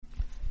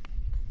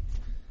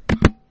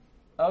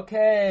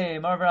Okay,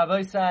 Marvin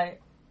Rabbeisai,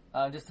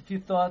 just a few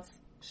thoughts.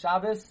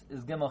 Shabbos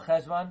is Gimel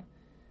Cheshvan,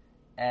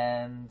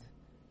 and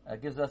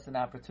gives us an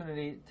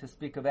opportunity to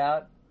speak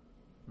about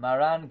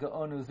Maran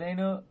Gaonu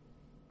Zenu,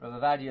 Rabbi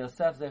Ovadia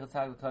Yosef, Zechat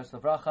Tzaddik L'Kodesh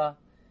Livracha.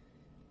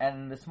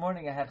 And this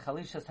morning I had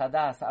Chalishas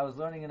Hadas. I was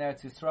learning in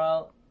Eretz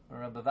Yisrael when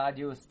Rabbi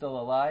Ovadia was still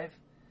alive,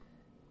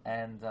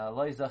 and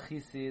Loi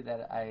Zachisi,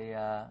 that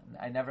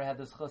I never had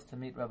the chus to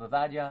meet Rabbi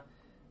Ovadia.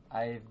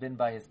 I've been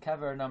by his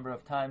kever a number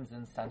of times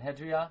in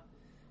Sanhedria,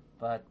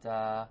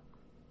 but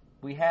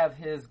we have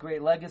his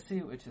great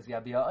legacy, which is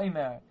Yabia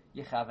Omer,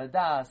 Yechav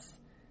Hadas,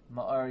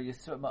 Ma'or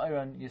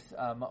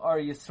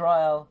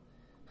Yisrael,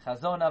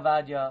 Chazon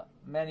Avadia,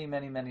 many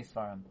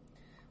Svarim.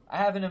 I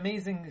have an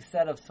amazing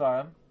set of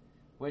Svarim,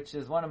 which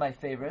is one of my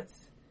favorites.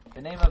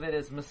 The name of it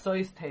is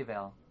Mesois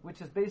Tevel, which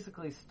is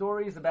basically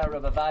stories about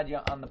Rabbi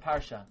Ovadia on the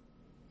Parsha.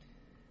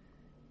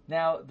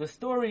 Now, the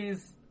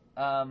stories...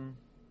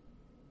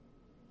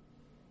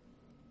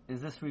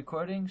 is this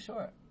recording?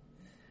 Sure.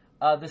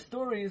 The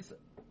stories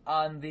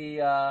on the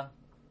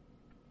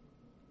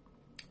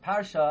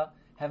Parsha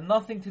have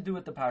nothing to do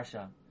with the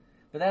Parsha,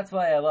 but that's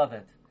why I love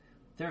it.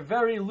 They're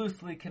very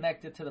loosely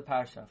connected to the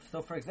Parsha.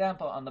 So, for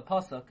example, on the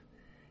Pasuk,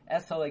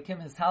 Es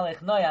Halekim Hishalech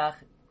Noach,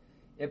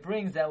 it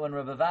brings that when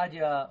Rabbi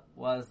Ovadia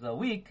was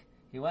weak,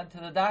 he went to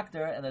the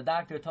doctor, and the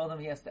doctor told him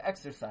he has to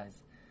exercise.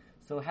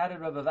 So how did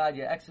Rabbi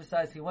Ovadia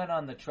exercise? He went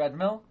on the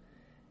treadmill,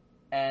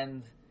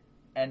 and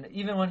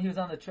even when he was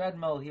on the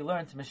treadmill, he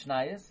learned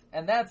Mishnayos,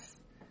 and that's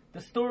the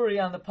story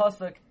on the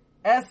Pasuk,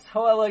 Es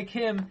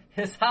Halekim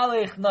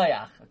Hishalech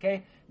Noach.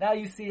 Okay? Now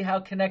you see how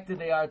connected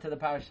they are to the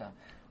Parsha.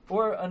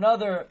 Or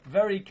another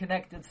very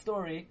connected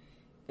story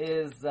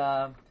is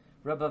Rabbi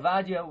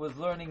Ovadia was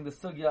learning the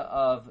sugya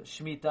of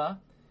Shemitah,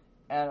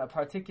 and a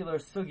particular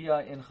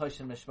sugya in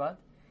Choshen Mishpat,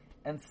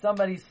 and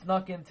somebody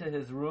snuck into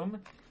his room,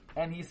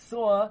 and he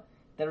saw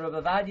that Rabbi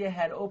Ovadia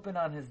had open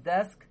on his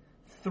desk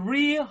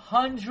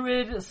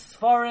 300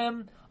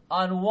 Sfarim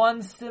on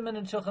one Siman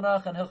in Shulchan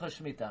Aruch and Hilchos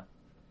Shemitah.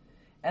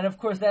 And of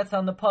course that's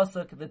on the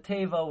Pasuk, the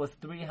Teva was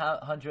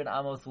 300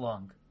 amos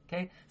long.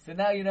 Okay? So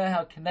now you know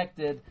how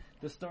connected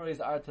the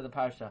stories are to the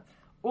Parsha.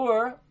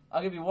 Or,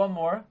 I'll give you one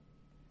more.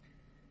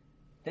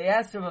 They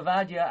asked Rabbi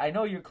Ovadia, I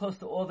know you're close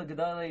to all the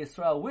Gedolei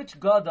Yisrael. Which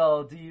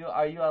Gadol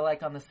are you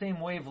like on the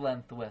same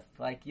wavelength with?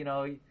 Like, you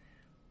know,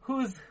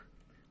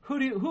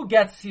 who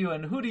gets you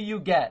and who do you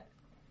get?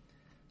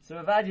 So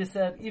Rabbi Ovadia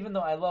said, even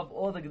though I love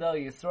all the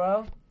Gedolei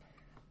Yisrael,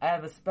 I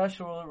have a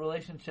special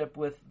relationship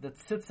with the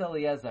Tzitz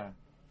Eliezer.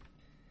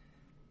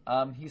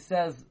 He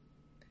says,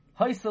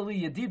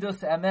 Hoysali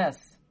Yedidus Emes.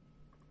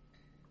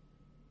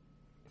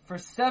 For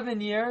 7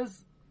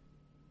 years,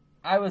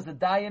 I was a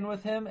dayan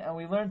with him, and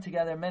we learned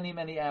together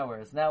many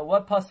hours. Now,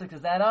 what pasuk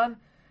is that on?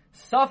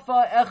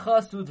 Safa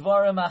echas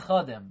udvarim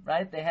achadim.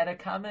 Right? They had a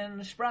common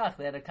sprach.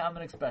 They had a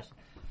common expression.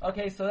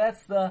 Okay, so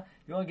that's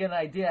you want to get an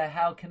idea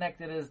how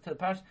connected it is to the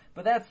parsha,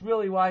 but that's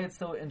really why it's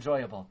so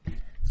enjoyable.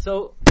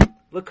 So,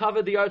 we'll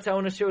cover the arts. I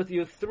want to share with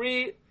you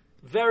 3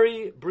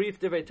 very brief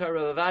Divrei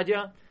Torah Rabbi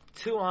Ovadia,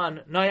 2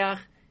 on Noach,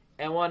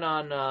 and one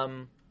on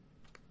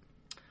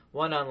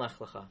Lech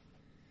Lecha.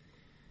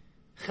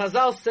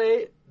 Chazal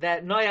say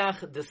that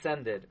Noach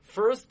descended.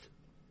 First,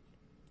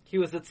 he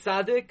was a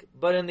tzaddik,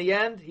 but in the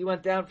end, he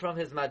went down from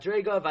his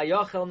madrega.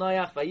 Vayochel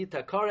Noach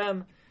vayita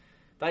korem.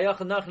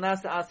 Vayochel Noach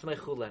nasa asmei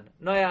chulen.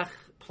 Noach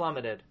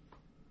plummeted.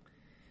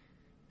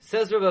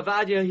 Says Rabbi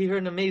Ovadia, he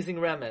heard an amazing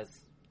remez.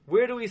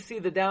 Where do we see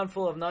the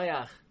downfall of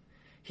Noach?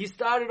 He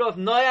started off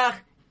Noach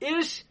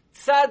ish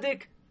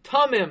tzaddik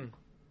tamim.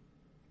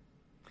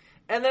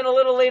 And then a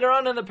little later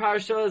on in the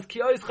parasha is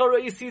ki ois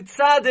charaisi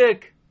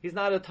tzaddik. He's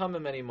not a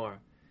tamim anymore.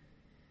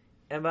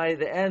 And by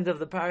the end of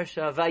the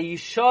parasha,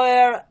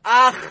 Vayishoer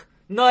ach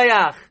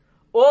Noach.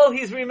 All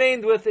he's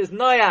remained with is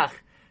Noach.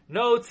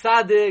 No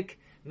tzaddik,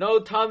 no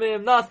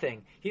tamim,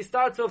 nothing. He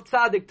starts off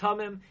tzaddik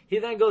tamim, he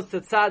then goes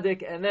to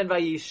tzaddik, and then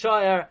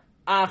Vayishoer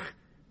ach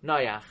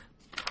Noach.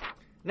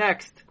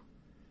 Next.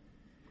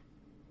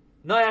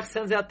 Noach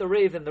sends out the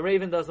raven. The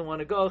raven doesn't want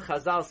to go.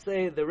 Chazal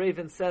say, the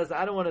raven says,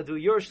 I don't want to do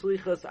your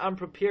shlichus. I'm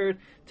prepared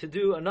to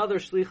do another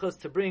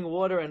shlichus to bring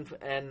water and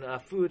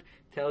food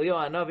to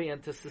Eliyahu Hanavi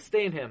and to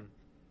sustain him.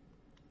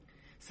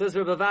 Says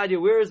Rabbi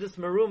Ovadia, where is this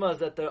merumah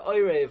that the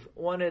Oirev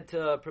wanted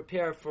to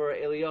prepare for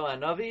Eliyahu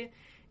Hanavi?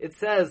 It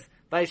says,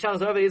 Vayisham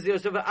Zarva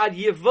Yizyo Ad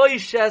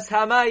Yevoishes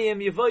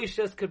Hamayim.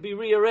 Yevoishes could be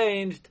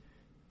rearranged.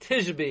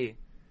 Tishbi.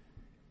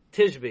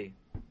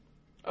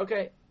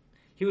 Okay.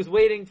 He was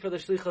waiting for the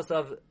shlichus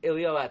of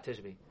Eliyahu at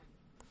Tishbi.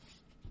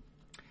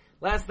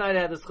 Last night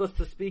I had the chus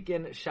to speak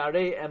in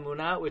Sharei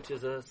Emunah, which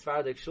is a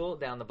Sephardic shul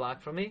down the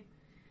block from me.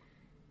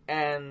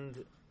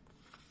 And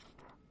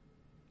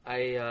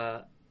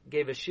I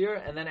gave a shir,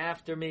 and then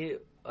after me,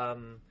 a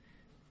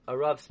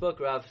Rav spoke,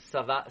 Rav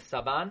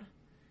Saban,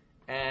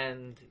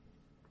 and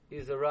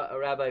he's a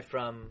rabbi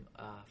from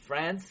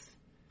France,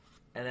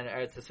 and then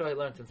Eretz Yisrael, he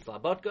learned in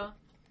Slobodka,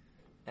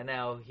 and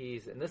now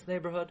he's in this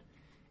neighborhood.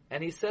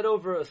 And he said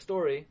over a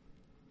story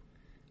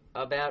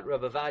about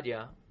Rabbi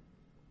Ovadia,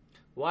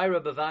 why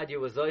Rabbi Ovadia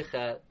was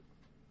zoicha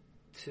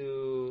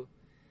to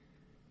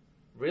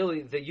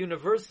really the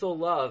universal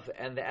love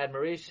and the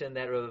admiration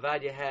that Rav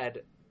Ovadia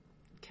had.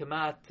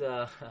 Kemat,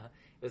 it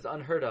was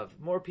unheard of.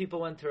 More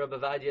people went to Rav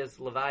Ovadia's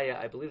Levaya,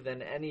 I believe,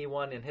 than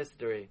anyone in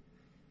history.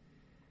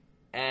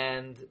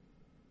 And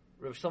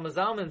Rav Shlomo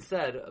Zalman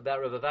said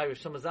about Rav Ovadia, Rav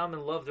Shlomo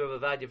Zalman loved Rav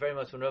Ovadia very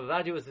much. When Rav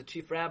Ovadia was the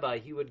chief rabbi,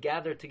 he would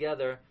gather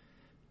together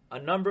a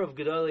number of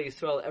Gedolei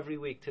Yisrael every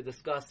week to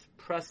discuss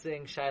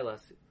pressing shaylas.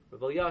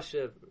 Rav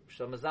Elyashiv,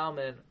 Rav Shlomo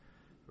Zalman,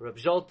 Rav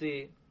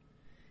Zolti,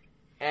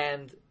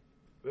 and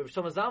Rav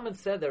Shlomo Zalman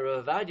said that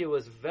Rav Ovadia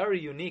was very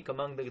unique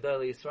among the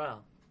Gedolei Yisrael.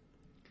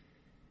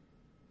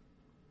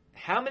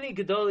 How many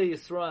Gedolei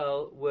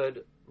Yisrael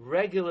would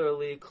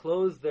regularly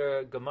close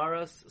their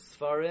Gemaras,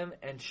 Sfarim,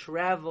 and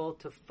travel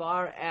to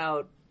far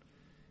out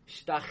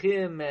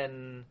shtachim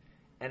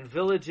and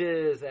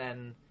villages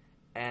and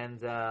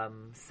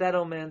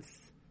settlements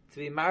to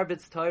be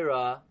marbitz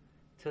Torah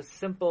to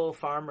simple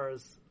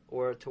farmers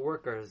or to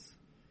workers?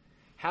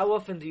 How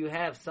often do you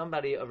have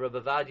somebody of Rav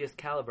Ovadia's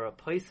caliber, a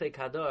Poisei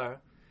Kador,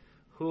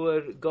 who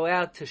would go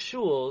out to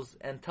shuls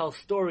and tell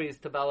stories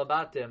to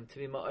Balabatim, to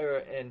be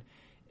ma'ir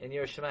in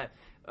Yerushalayim?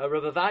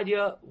 Rav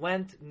Ovadia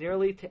went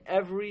nearly to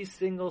every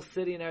single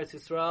city in Eretz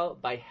Yisrael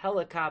by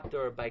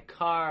helicopter, by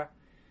car,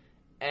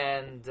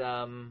 and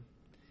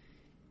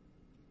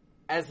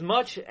as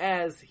much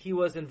as he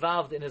was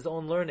involved in his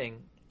own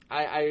learning,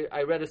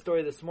 I read a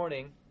story this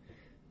morning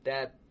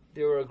that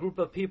there were a group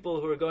of people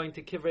who were going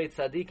to Kivrei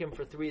Tzadikim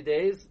for 3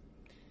 days,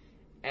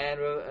 and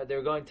they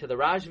were going to the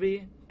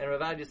Rashbi, and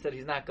Rav Ovadia said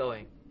he's not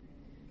going.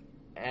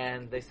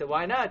 And they said,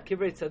 why not?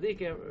 Kivrei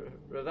Tzadikim.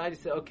 Rav Ovadia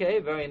said, okay,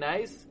 very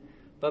nice,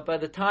 but by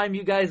the time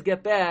you guys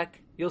get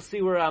back, you'll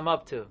see where I'm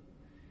up to.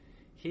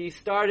 He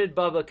started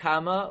Baba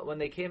Kama. When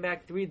they came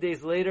back 3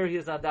 days later, he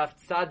was on Daf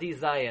Tzadi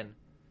Zayin.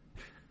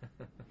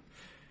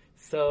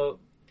 So,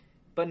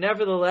 but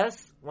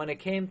nevertheless, when it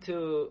came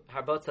to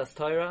Harbatzas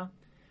Torah,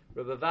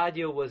 Rav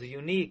Ovadia was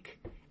unique.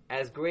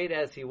 As great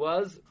as he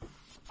was,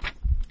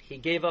 he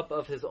gave up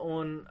of his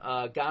own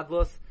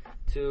gadlus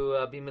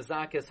to be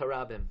Mezakes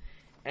Harabim.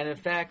 And in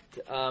fact,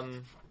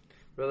 Rav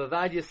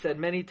Ovadia said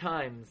many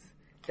times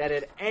that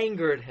it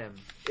angered him.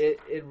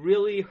 It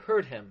really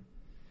hurt him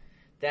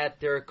that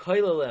there are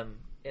koilalim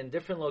in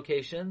different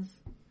locations,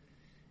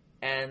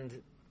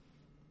 and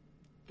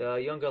the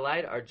younger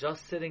light are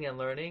just sitting and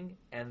learning,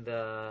 and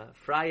the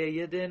Fraya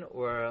Yidin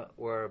or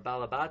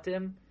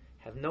Balabatim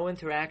have no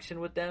interaction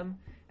with them,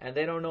 and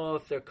they don't know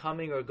if they're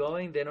coming or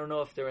going. They don't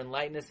know if they're in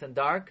lightness and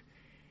dark.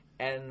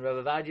 And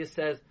Rav Ovadia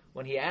says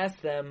when he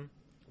asked them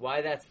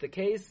why that's the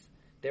case,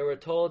 they were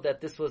told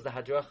that this was the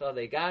hadracha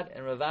they got,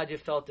 and Rav Ovadia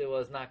felt it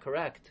was not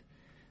correct.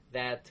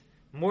 That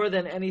more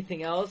than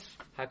anything else,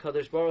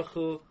 HaKadosh Baruch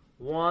Hu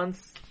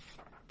wants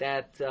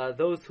that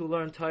those who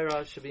learn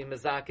Torah should be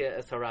mezakeh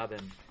es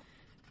harabim.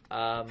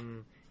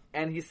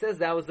 And he says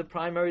that was the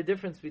primary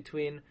difference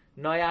between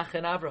Noach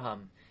and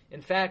Abraham.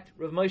 In fact,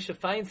 Rav Moshe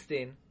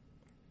Feinstein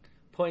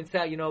points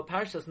out,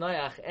 Parshas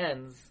Noach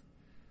ends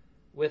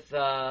with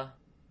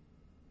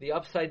the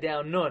upside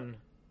down nun,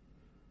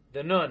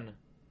 the nun.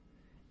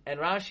 And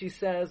Rashi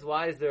says,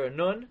 why is there a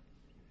nun?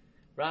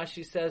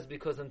 Rashi says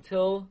because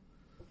until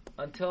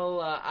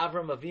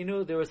Avram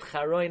Avinu, there was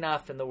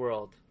charoinaf in the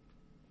world.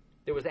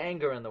 There was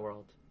anger in the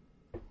world.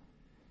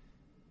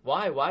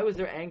 Why? Why was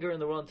there anger in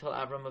the world until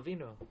Avram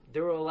Avinu?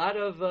 There were a lot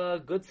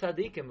of good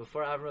tzaddikim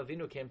before Avram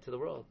Avinu came to the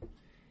world.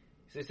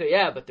 So you say,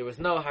 yeah, but there was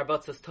no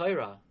Harbatzas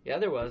Torah. Yeah,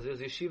 there was. There was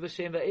Yeshiva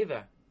Shem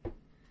Ve'ever.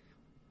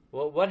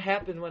 Well, what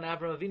happened when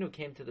Avram Avinu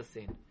came to the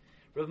scene?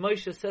 Rav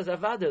Moshe says,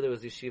 Avada, there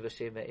was Yeshiva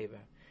Shem Ve'ever.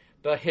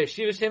 But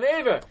Yeshiva Shem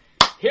Ve'ever,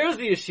 here's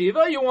the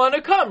yeshiva, you want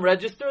to come,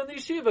 register in the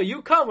yeshiva.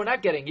 You come, we're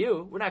not getting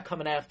you. We're not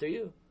coming after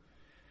you.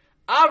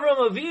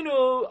 Avram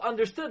Avinu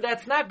understood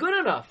that's not good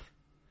enough.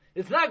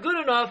 It's not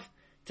good enough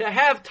to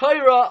have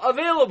Torah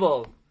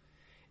available.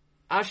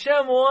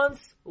 Hashem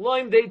wants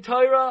Loim Dei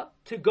Torah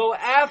to go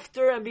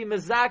after and be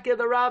mezakeh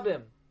the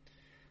rabbim.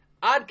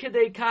 Ad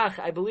Kedei Kach,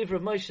 I believe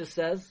Rav Moshe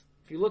says,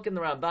 if you look in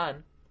the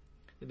Ramban,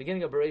 the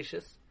beginning of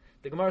Bereshis,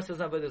 the Gemara says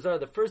in Avodah Zarah,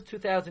 the first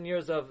 2,000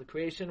 years of the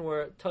creation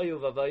were Toyu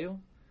Vavayu.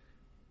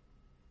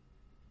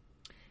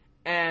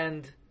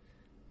 And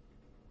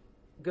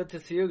good to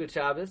see you, good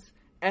Shabbos.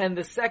 And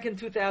the second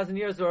 2,000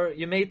 years were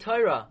Yemei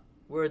Torah,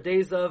 were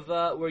years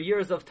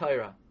of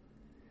Torah.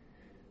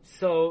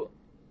 So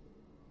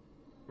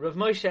Rav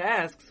Moshe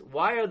asks,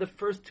 why are the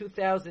first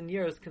 2,000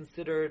 years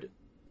considered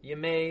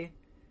Yemei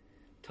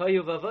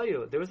Toyu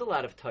Vavayu? There was a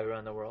lot of Torah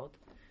in the world.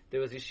 There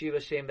was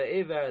Yeshiva Shem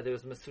Ve'ever, there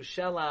was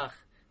Mesushelach,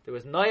 there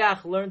was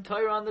Noach learned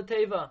Torah on the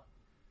Teva.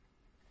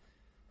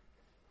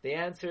 The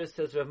answer is,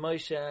 says Rav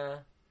Moshe,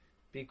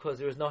 because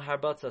there was no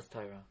Harbatzas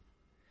Torah.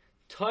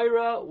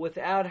 Torah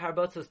without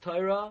Harbatzas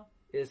Torah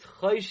is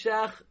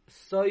Choshech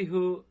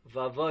Soihu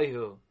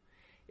Vavoihu.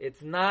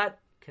 It's not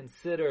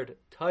considered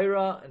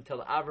Torah until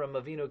Avram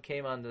Avinu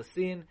came on the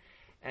scene,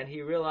 and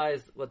he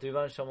realized what the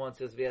Rivan Shalom wants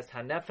is V'yas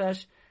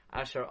HaNefesh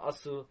Asher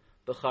Asu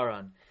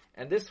B'charan.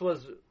 And this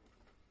was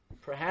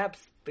perhaps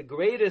the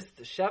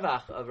greatest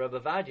shevach of Rav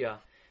Ovadia,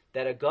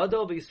 that a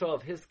Gadol B'Yisrael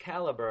of his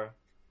caliber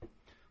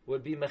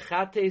would be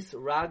Mechates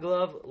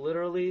Raglav,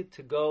 literally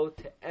to go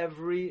to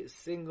every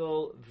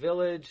single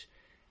village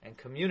and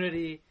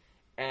community,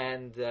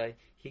 and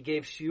he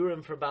gave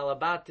shiurim for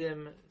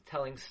Balabatim,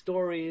 telling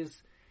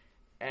stories,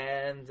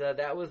 and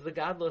that was the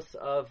gadlus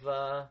of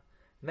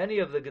many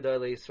of the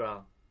Gedolei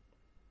Yisrael.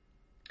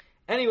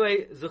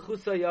 Anyway,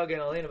 Zechusa Yagen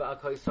Aleinu V'Al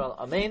Yisrael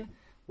Amen.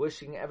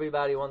 Wishing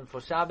everybody a wonderful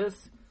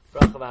Shabbos,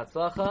 Bracha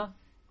V'Atzlacha,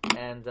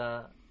 and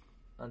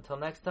until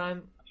next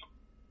time,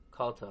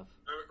 Kol Tov.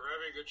 We're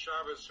having a good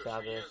Shabbos.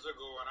 A few years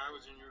ago when I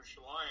was in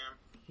Yerushalayim,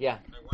 yeah.